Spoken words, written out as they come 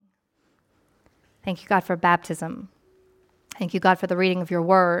Thank you, God, for baptism. Thank you, God, for the reading of your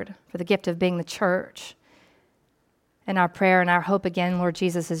word, for the gift of being the church. And our prayer and our hope again, Lord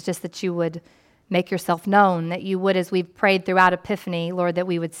Jesus, is just that you would make yourself known, that you would, as we've prayed throughout Epiphany, Lord, that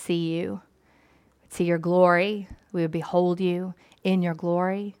we would see you, see your glory, we would behold you in your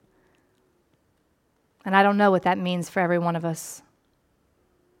glory. And I don't know what that means for every one of us.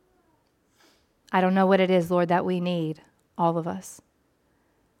 I don't know what it is, Lord, that we need, all of us,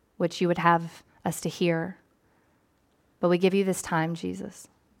 which you would have us to hear. But we give you this time, Jesus.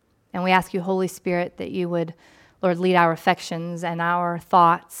 And we ask you, Holy Spirit, that you would, Lord, lead our affections and our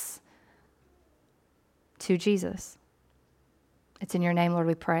thoughts to Jesus. It's in your name, Lord,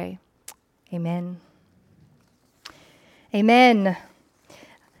 we pray. Amen. Amen.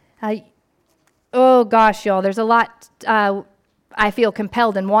 Oh, gosh, y'all, there's a lot I feel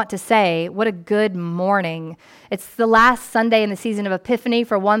compelled and want to say. What a good morning. It's the last Sunday in the season of Epiphany,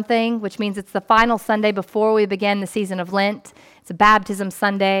 for one thing, which means it's the final Sunday before we begin the season of Lent. It's a baptism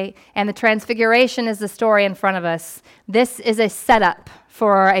Sunday, and the Transfiguration is the story in front of us. This is a setup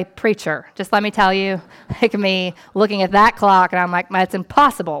for a preacher. Just let me tell you, like me looking at that clock, and I'm like, it's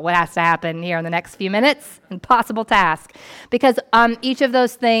impossible what has to happen here in the next few minutes. Impossible task. Because each of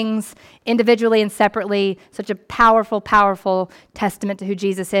those things, individually and separately, such a powerful, powerful testament to who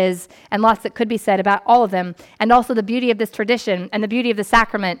Jesus is, and lots that could be said about all of them. And also the beauty of this tradition and the beauty of the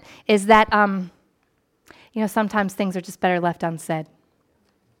sacrament is that, sometimes things are just better left unsaid.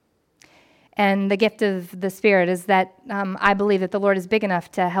 And the gift of the Spirit is that I believe that the Lord is big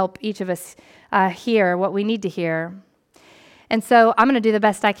enough to help each of us hear what we need to hear. And so I'm going to do the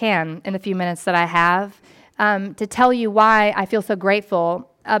best I can in the few minutes that I have to tell you why I feel so grateful,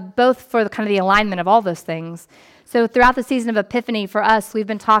 both for the alignment of all those things. So throughout the season of Epiphany for us, we've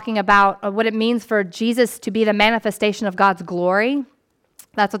been talking about what it means for Jesus to be the manifestation of God's glory.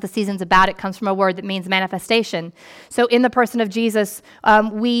 That's what the season's about. It comes from a word that means manifestation. So in the person of Jesus,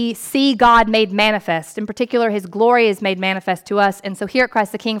 we see God made manifest. In particular, his glory is made manifest to us. And so here at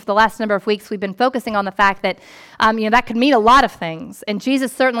Christ the King, for the last number of weeks, we've been focusing on the fact that that could mean a lot of things. And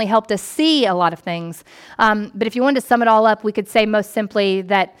Jesus certainly helped us see a lot of things. But if you wanted to sum it all up, we could say most simply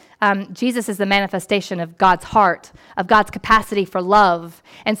that Jesus is the manifestation of God's heart, of God's capacity for love.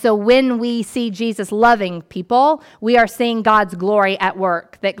 And so when we see Jesus loving people, we are seeing God's glory at work.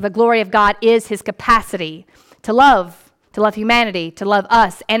 That the glory of God is his capacity to love humanity, to love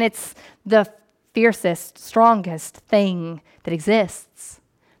us. And it's the fiercest, strongest thing that exists.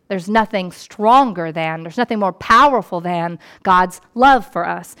 There's nothing stronger than, there's nothing more powerful than God's love for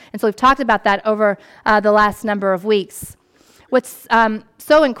us. And so we've talked about that over the last number of weeks. What's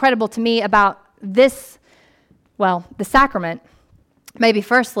so incredible to me about this, the sacrament, maybe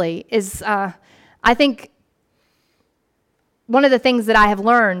firstly, is I think one of the things that I have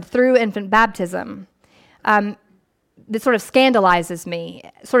learned through infant baptism that sort of scandalizes me,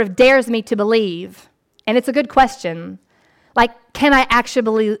 sort of dares me to believe, and it's a good question, like, can I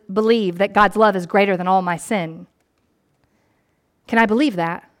actually believe that God's love is greater than all my sin? Can I believe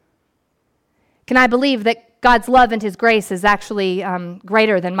that? Can I believe that God's love and his grace is actually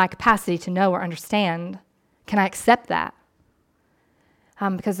greater than my capacity to know or understand? Can I accept that?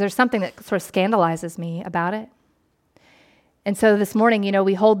 Because there's something that sort of scandalizes me about it. And so this morning,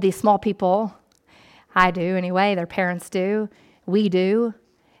 we hold these small people. I do anyway, their parents do, we do.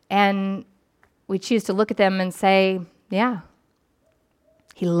 And we choose to look at them and say, yeah,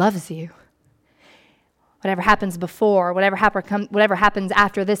 he loves you. Whatever happens before, whatever happens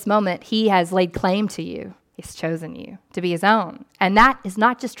after this moment, he has laid claim to you. He's chosen you to be his own. And that is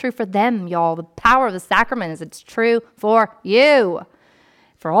not just true for them, y'all. The power of the sacrament is it's true for you,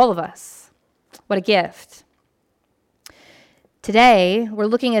 for all of us. What a gift. Today, we're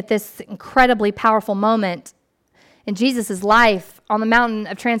looking at this incredibly powerful moment in Jesus' life on the mountain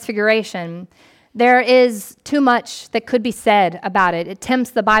of Transfiguration. There is too much that could be said about it. It tempts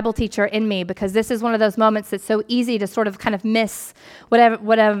the Bible teacher in me because this is one of those moments that's so easy to sort of kind of miss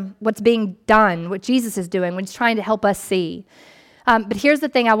what's being done, what Jesus is doing when he's trying to help us see. But here's the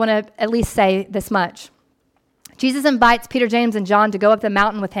thing I want to at least say this much. Jesus invites Peter, James, and John to go up the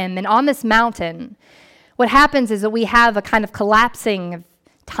mountain with him. And on this mountain, what happens is that we have a kind of collapsing of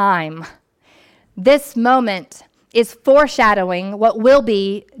time. This moment is foreshadowing what will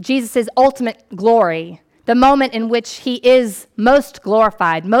be Jesus' ultimate glory, the moment in which he is most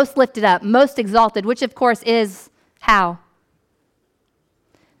glorified, most lifted up, most exalted, which of course is how?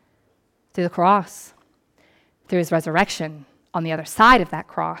 Through the cross, through his resurrection on the other side of that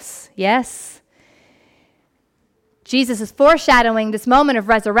cross. Yes? Jesus is foreshadowing this moment of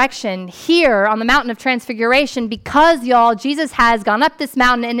resurrection here on the mountain of Transfiguration because, y'all, Jesus has gone up this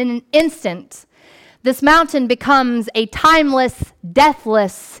mountain and in an instant This mountain becomes a timeless,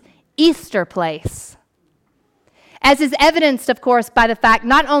 deathless Easter place. As is evidenced, of course, by the fact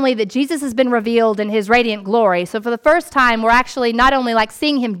not only that Jesus has been revealed in his radiant glory, so for the first time, we're actually not only like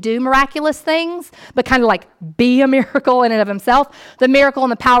seeing him do miraculous things, but kind of like be a miracle in and of himself, the miracle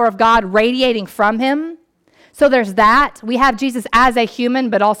and the power of God radiating from him. So there's that. We have Jesus as a human,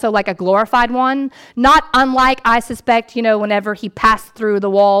 but also like a glorified one, not unlike, I suspect, whenever he passed through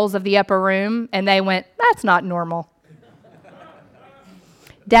the walls of the upper room and they went, that's not normal.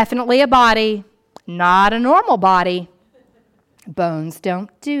 Definitely a body. Not a normal body. Bones don't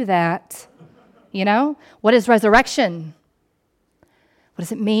do that. What is resurrection? What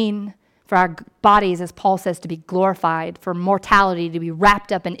does it mean for our bodies, as Paul says, to be glorified, for mortality to be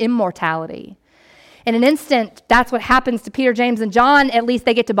wrapped up in immortality? In an instant, that's what happens to Peter, James, and John. At least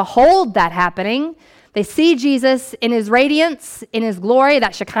they get to behold that happening. They see Jesus in his radiance, in his glory,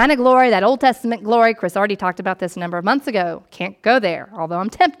 that Shekinah glory, that Old Testament glory. Chris already talked about this a number of months ago. Can't go there, although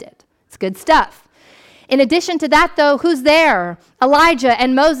I'm tempted. It's good stuff. In addition to that, though, who's there? Elijah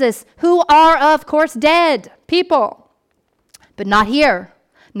and Moses, who are, of course, dead people. But not here,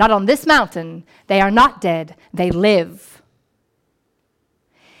 not on this mountain. They are not dead. They live.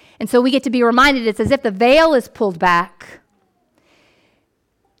 And so we get to be reminded it's as if the veil is pulled back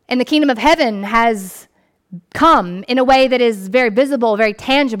and the kingdom of heaven has come in a way that is very visible, very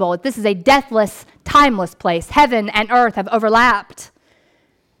tangible. This is a deathless, timeless place. Heaven and earth have overlapped.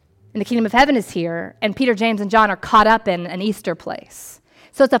 And the kingdom of heaven is here, and Peter, James, and John are caught up in an Easter place.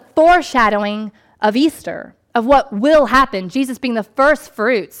 So it's a foreshadowing of Easter, of what will happen, Jesus being the first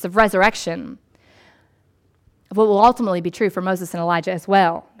fruits of resurrection, of what will ultimately be true for Moses and Elijah as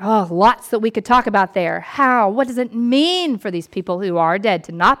well. Oh, lots that we could talk about there. How? What does it mean for these people who are dead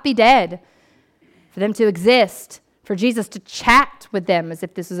to not be dead, for them to exist, for Jesus to chat with them as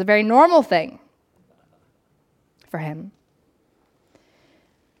if this was a very normal thing for him?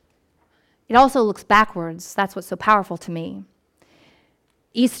 It also looks backwards. That's what's so powerful to me.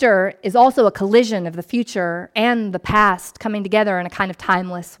 Easter is also a collision of the future and the past coming together in a kind of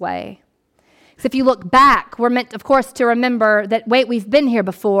timeless way. Because if you look back, we're meant, of course, to remember that, wait, we've been here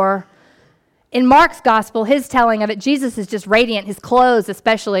before. In Mark's gospel, his telling of it, Jesus is just radiant. His clothes,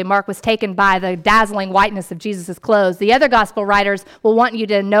 especially, Mark was taken by the dazzling whiteness of Jesus' clothes. The other gospel writers will want you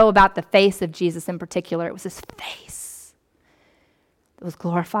to know about the face of Jesus in particular. It was his face. It was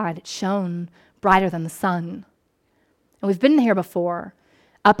glorified. It shone brighter than the sun. And we've been here before.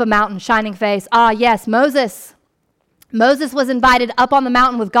 Up a mountain, shining face. Ah, yes, Moses. Moses was invited up on the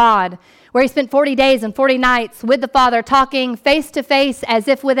mountain with God, where he spent 40 days and 40 nights with the Father, talking face to face as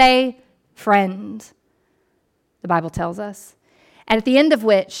if with a friend, the Bible tells us. And at the end of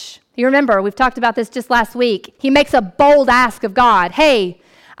which, you remember, we've talked about this just last week, he makes a bold ask of God. Hey,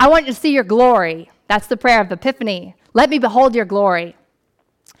 I want you to see your glory. That's the prayer of Epiphany. Let me behold your glory.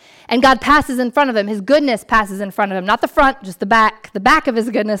 And God passes in front of him. His goodness passes in front of him. Not the front, just the back. The back of his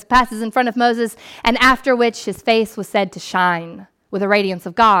goodness passes in front of Moses, and after which his face was said to shine with the radiance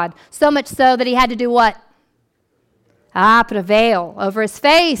of God. So much so that he had to do what? Put a veil over his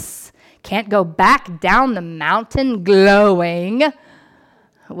face. Can't go back down the mountain glowing. It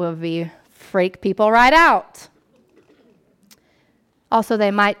will freak people right out. Also,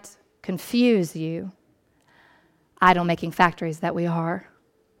 they might confuse you. Idol-making factories that we are.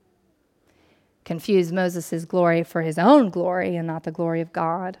 Confuse Moses' glory for his own glory and not the glory of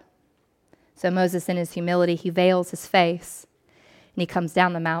God. So Moses, in his humility, he veils his face and he comes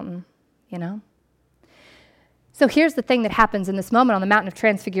down the mountain, So here's the thing that happens in this moment on the Mountain of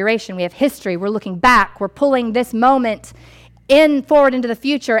Transfiguration. We have history. We're looking back. We're pulling this moment forward into the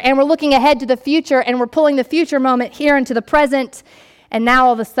future, and we're looking ahead to the future, and we're pulling the future moment here into the present, and now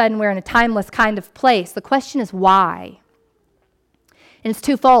all of a sudden we're in a timeless kind of place. The question is why? And it's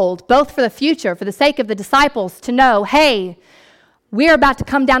twofold, both for the future, for the sake of the disciples to know, hey, we're about to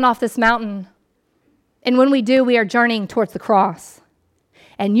come down off this mountain. And when we do, we are journeying towards the cross.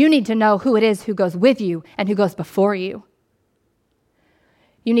 And you need to know who it is who goes with you and who goes before you.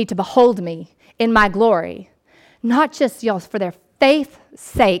 You need to behold me in my glory. Not just, for their faith's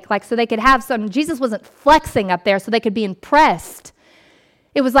sake, so they could have some. Jesus wasn't flexing up there so they could be impressed.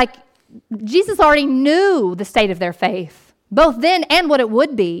 It was like Jesus already knew the state of their faith, both then and what it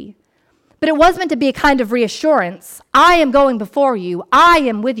would be. But it was meant to be a kind of reassurance. I am going before you. I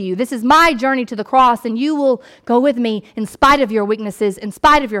am with you. This is my journey to the cross, and you will go with me in spite of your weaknesses, in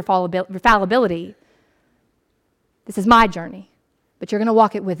spite of your fallibility. This is my journey, but you're going to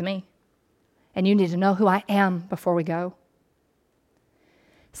walk it with me, and you need to know who I am before we go.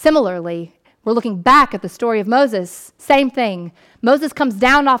 Similarly, We're looking back at the story of Moses. Same thing. Moses comes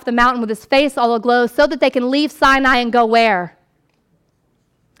down off the mountain with his face all aglow so that they can leave Sinai and go where?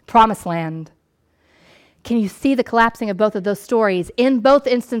 Promised land. Can you see the collapsing of both of those stories? In both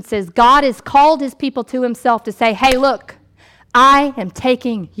instances, God has called his people to himself to say, hey, look, I am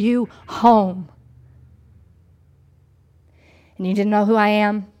taking you home. And you didn't know who I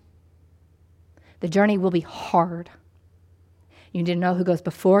am? The journey will be hard. You need to know who goes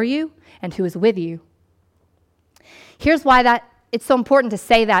before you and who is with you. Here's why it's so important to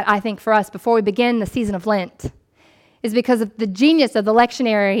say that, I think, for us before we begin the season of Lent, is because of the genius of the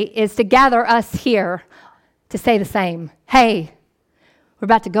lectionary is to gather us here to say the same. Hey, we're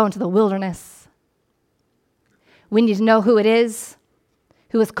about to go into the wilderness. We need to know who it is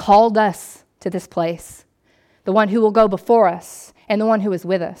who has called us to this place, the one who will go before us and the one who is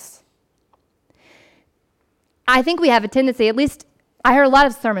with us. I think we have a tendency, at least I heard a lot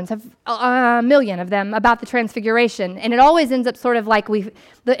of sermons, a million of them, about the transfiguration, and it always ends up sort of like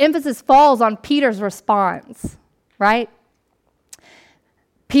the emphasis falls on Peter's response, right?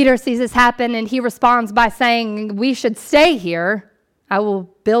 Peter sees this happen, and he responds by saying, we should stay here. I will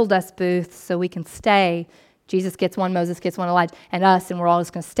build us booths so we can stay. Jesus gets one, Moses gets one, Elijah, and us, and we're all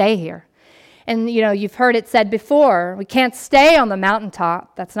just going to stay here. And, you've heard it said before, we can't stay on the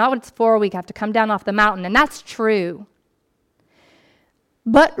mountaintop. That's not what it's for. We have to come down off the mountain, and that's true.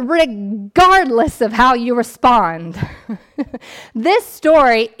 But regardless of how you respond, this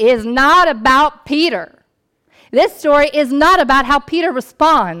story is not about Peter. This story is not about how Peter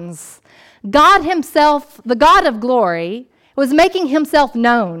responds. God himself, the God of glory, was making himself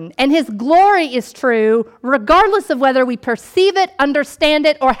known, and his glory is true regardless of whether we perceive it, understand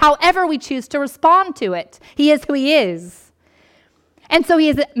it, or however we choose to respond to it. He is who he is. And so he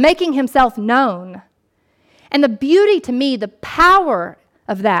is making himself known. And the beauty to me, the power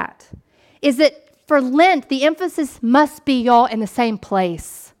of that, is that for Lent, the emphasis must be, y'all, in the same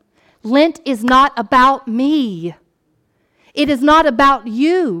place. Lent is not about me. It is not about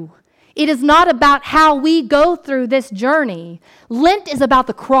you. It is not about how we go through this journey. Lent is about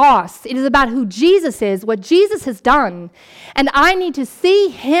the cross. It is about who Jesus is, what Jesus has done. And I need to see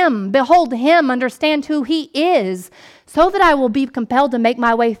him, behold him, understand who he is, so that I will be compelled to make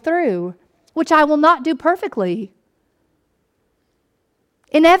my way through, which I will not do perfectly.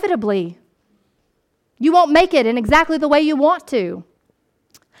 Inevitably, you won't make it in exactly the way you want to.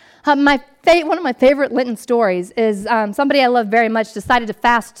 One of my favorite Lenten stories is somebody I love very much decided to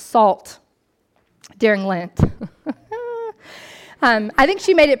fast salt during Lent. I think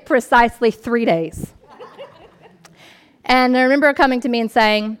she made it precisely 3 days. And I remember her coming to me and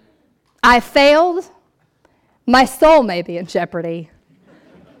saying, I failed. My soul may be in jeopardy.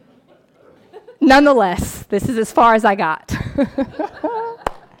 Nonetheless, this is as far as I got.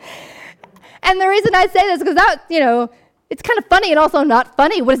 And the reason I say this is because that, it's kind of funny and also not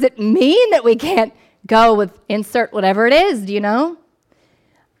funny. What does it mean that we can't go with insert whatever it is, do you know?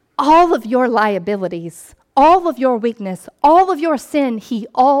 All of your liabilities, all of your weakness, all of your sin, he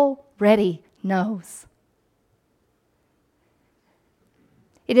already knows.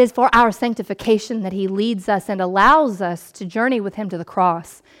 It is for our sanctification that he leads us and allows us to journey with him to the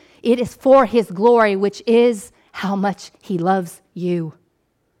cross. It is for his glory, which is how much he loves you.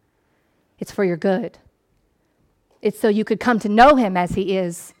 It's for your good. It's so you could come to know him as he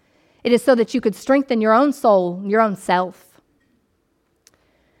is. It is so that you could strengthen your own soul, your own self.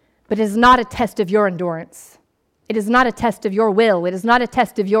 But it is not a test of your endurance. It is not a test of your will. It is not a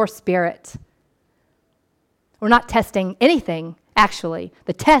test of your spirit. We're not testing anything, actually.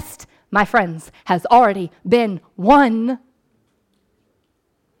 The test, my friends, has already been won.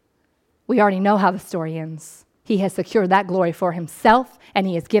 We already know how the story ends. He has secured that glory for himself, and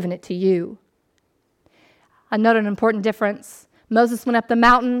he has given it to you. Another important difference. Moses went up the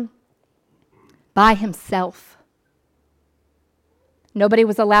mountain by himself. Nobody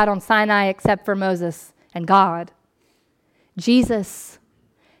was allowed on Sinai except for Moses and God. Jesus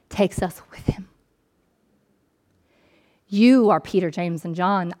takes us with him. You are Peter, James, and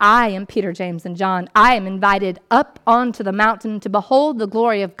John. I am Peter, James, and John. I am invited up onto the mountain to behold the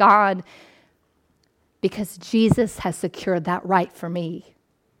glory of God because Jesus has secured that right for me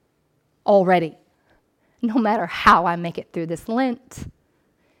already. No matter how I make it through this Lent.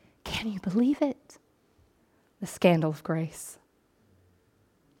 Can you believe it? The scandal of grace.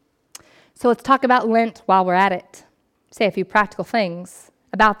 So let's talk about Lent while we're at it. Say a few practical things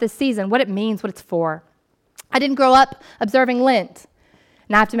about this season, what it means, what it's for. I didn't grow up observing Lent,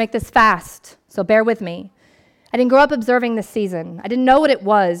 and I have to make this fast, so bear with me. I didn't grow up observing this season. I didn't know what it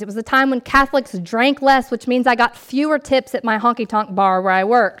was. It was a time when Catholics drank less, which means I got fewer tips at my honky-tonk bar where I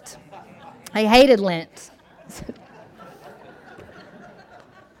worked. I hated Lent.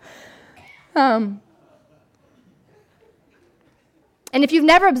 And if you've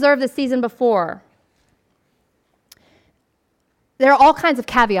never observed this season before, there are all kinds of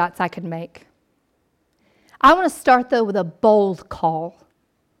caveats I could make. I want to start, though, with a bold call.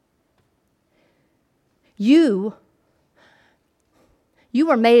 You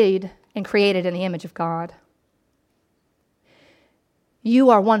were made and created in the image of God. You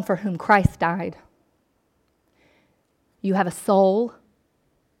are one for whom Christ died. You have a soul,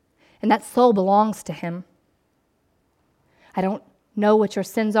 and that soul belongs to him. I don't know what your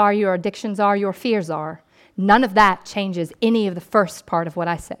sins are, your addictions are, your fears are. None of that changes any of the first part of what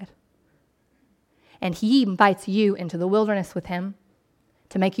I said. And he invites you into the wilderness with him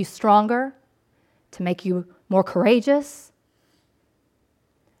to make you stronger, to make you more courageous,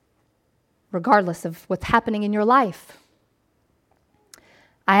 regardless of what's happening in your life.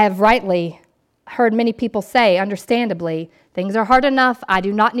 I have rightly heard many people say, understandably, things are hard enough. I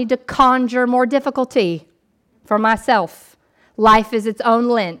do not need to conjure more difficulty for myself. Life is its own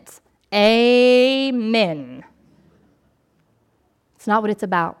Lent. Amen. It's not what it's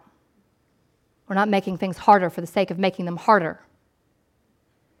about. We're not making things harder for the sake of making them harder.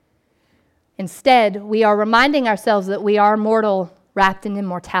 Instead, we are reminding ourselves that we are mortal, wrapped in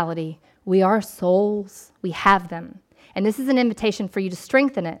immortality. We are souls. We have them. And this is an invitation for you to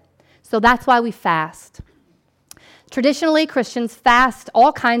strengthen it. So that's why we fast. Traditionally, Christians fast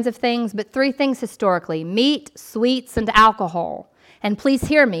all kinds of things, but 3 things historically: meat, sweets, and alcohol. And please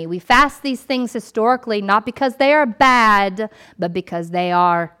hear me, we fast these things historically not because they are bad, but because they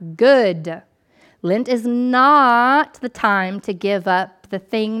are good. Lent is not the time to give up the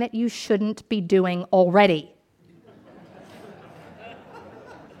thing that you shouldn't be doing already.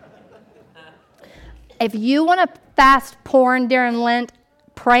 If you want to fast porn during Lent,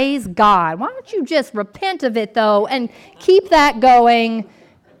 praise God. Why don't you just repent of it, though, and keep that going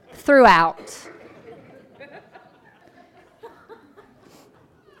throughout?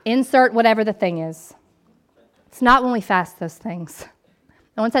 Insert whatever the thing is. It's not when we fast those things.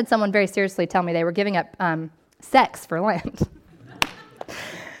 I once had someone very seriously tell me they were giving up sex for Lent.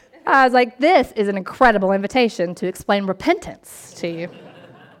 I was like, this is an incredible invitation to explain repentance to you.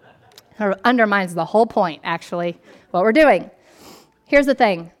 It undermines the whole point, actually, what we're doing. Here's the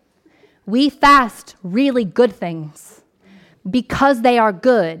thing. We fast really good things because they are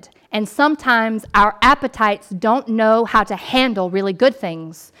good. And sometimes our appetites don't know how to handle really good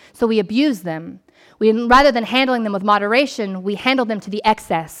things, so we abuse them. Rather than handling them with moderation, we handle them to the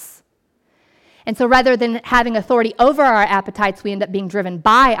excess. And so rather than having authority over our appetites, we end up being driven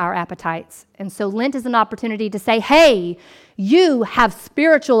by our appetites. And so Lent is an opportunity to say, hey, you have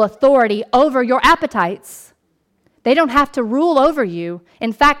spiritual authority over your appetites. They don't have to rule over you.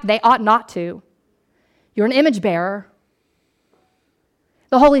 In fact, they ought not to. You're an image bearer.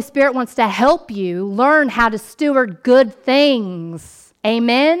 The Holy Spirit wants to help you learn how to steward good things.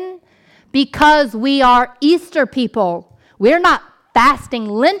 Amen? Because we are Easter people. We're not fasting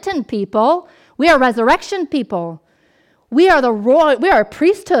Lenten people. We are resurrection people. We are a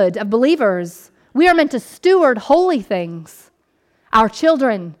priesthood of believers. We are meant to steward holy things. Our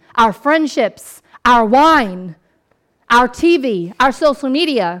children, our friendships, our wine, our TV, our social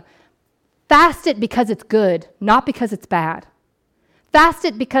media. Fast it because it's good, not because it's bad. Fast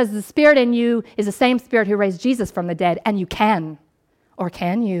it because the Spirit in you is the same Spirit who raised Jesus from the dead, and you can. Or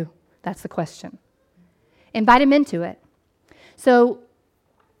can you? That's the question. Invite him into it. So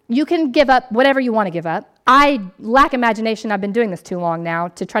you can give up whatever you want to give up. I lack imagination. I've been doing this too long now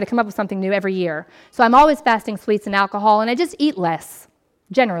to try to come up with something new every year. So I'm always fasting sweets and alcohol, and I just eat less,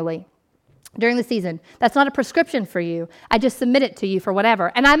 generally, during the season. That's not a prescription for you. I just submit it to you for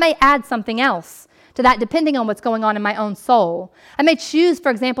whatever. And I may add something else to that depending on what's going on in my own soul. I may choose,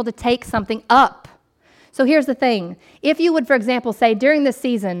 for example, to take something up. So here's the thing. If you would, for example, say during this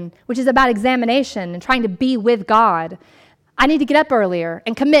season, which is about examination and trying to be with God, I need to get up earlier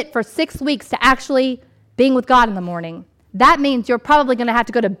and commit for 6 weeks to actually being with God in the morning. That means you're probably going to have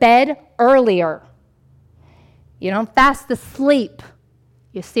to go to bed earlier. You don't fast the sleep.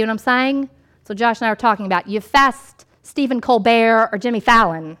 You see what I'm saying? So Josh and I were talking about, you fast Stephen Colbert or Jimmy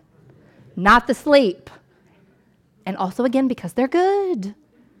Fallon, not the sleep. And also, again, because they're good.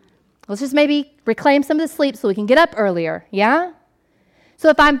 Let's just maybe reclaim some of the sleep so we can get up earlier, yeah? So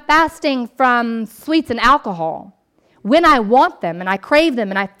if I'm fasting from sweets and alcohol, when I want them and I crave them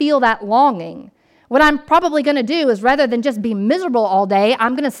and I feel that longing, what I'm probably going to do is rather than just be miserable all day,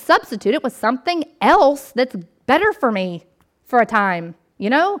 I'm going to substitute it with something else that's better for me for a time. You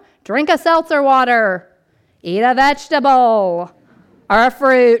know, drink a seltzer water, eat a vegetable. or a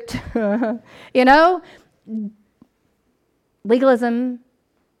fruit. You know, legalism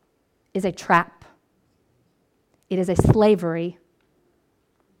is a trap. It is a slavery.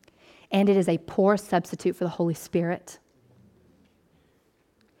 And it is a poor substitute for the Holy Spirit.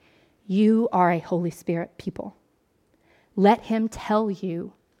 You are a Holy Spirit people. Let him tell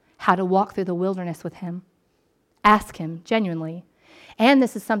you how to walk through the wilderness with him. Ask him genuinely. And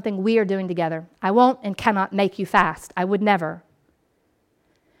this is something we are doing together. I won't and cannot make you fast. I would never.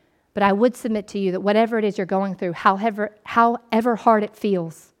 But I would submit to you that whatever it is you're going through, however hard it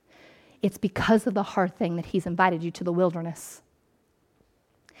feels, it's because of the hard thing that he's invited you to the wilderness.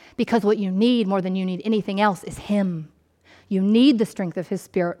 Because what you need more than you need anything else is him. You need the strength of his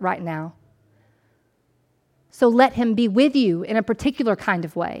Spirit right now. So let him be with you in a particular kind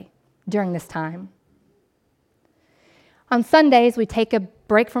of way during this time. On Sundays, we take a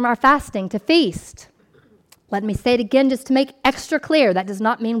break from our fasting to feast. Let me say it again just to make extra clear. That does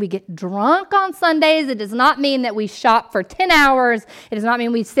not mean we get drunk on Sundays. It does not mean that we shop for 10 hours. It does not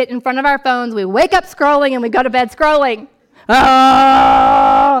mean we sit in front of our phones, we wake up scrolling, and we go to bed scrolling.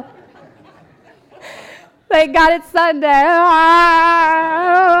 Oh! Thank God it's Sunday.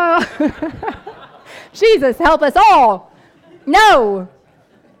 Oh! Jesus, help us all. No.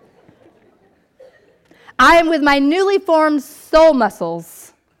 I am with my newly formed soul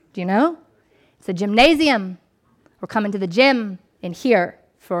muscles. Do you know? It's a gymnasium. We're coming to the gym in here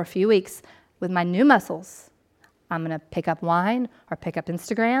for a few weeks with my new muscles. I'm going to pick up wine or pick up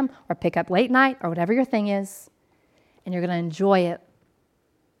Instagram or pick up late night or whatever your thing is, and you're going to enjoy it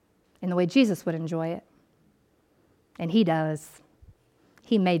in the way Jesus would enjoy it. And he does.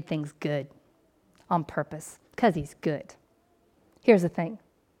 He made things good on purpose because he's good. Here's the thing.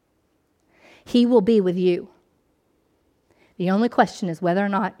 He will be with you. The only question is whether or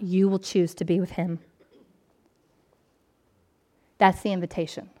not you will choose to be with him. That's the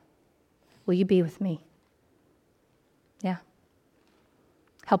invitation. Will you be with me? Yeah.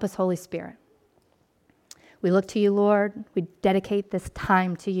 Help us, Holy Spirit. We look to you, Lord. We dedicate this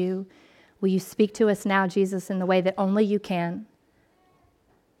time to you. Will you speak to us now, Jesus, in the way that only you can?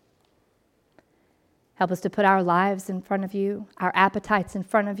 Help us to put our lives in front of you, our appetites in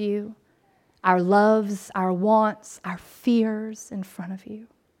front of you, our loves, our wants, our fears in front of you.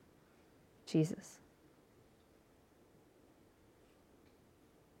 Jesus.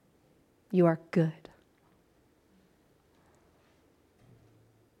 You are good.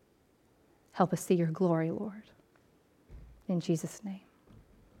 Help us see your glory, Lord. In Jesus' name,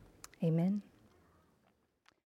 amen.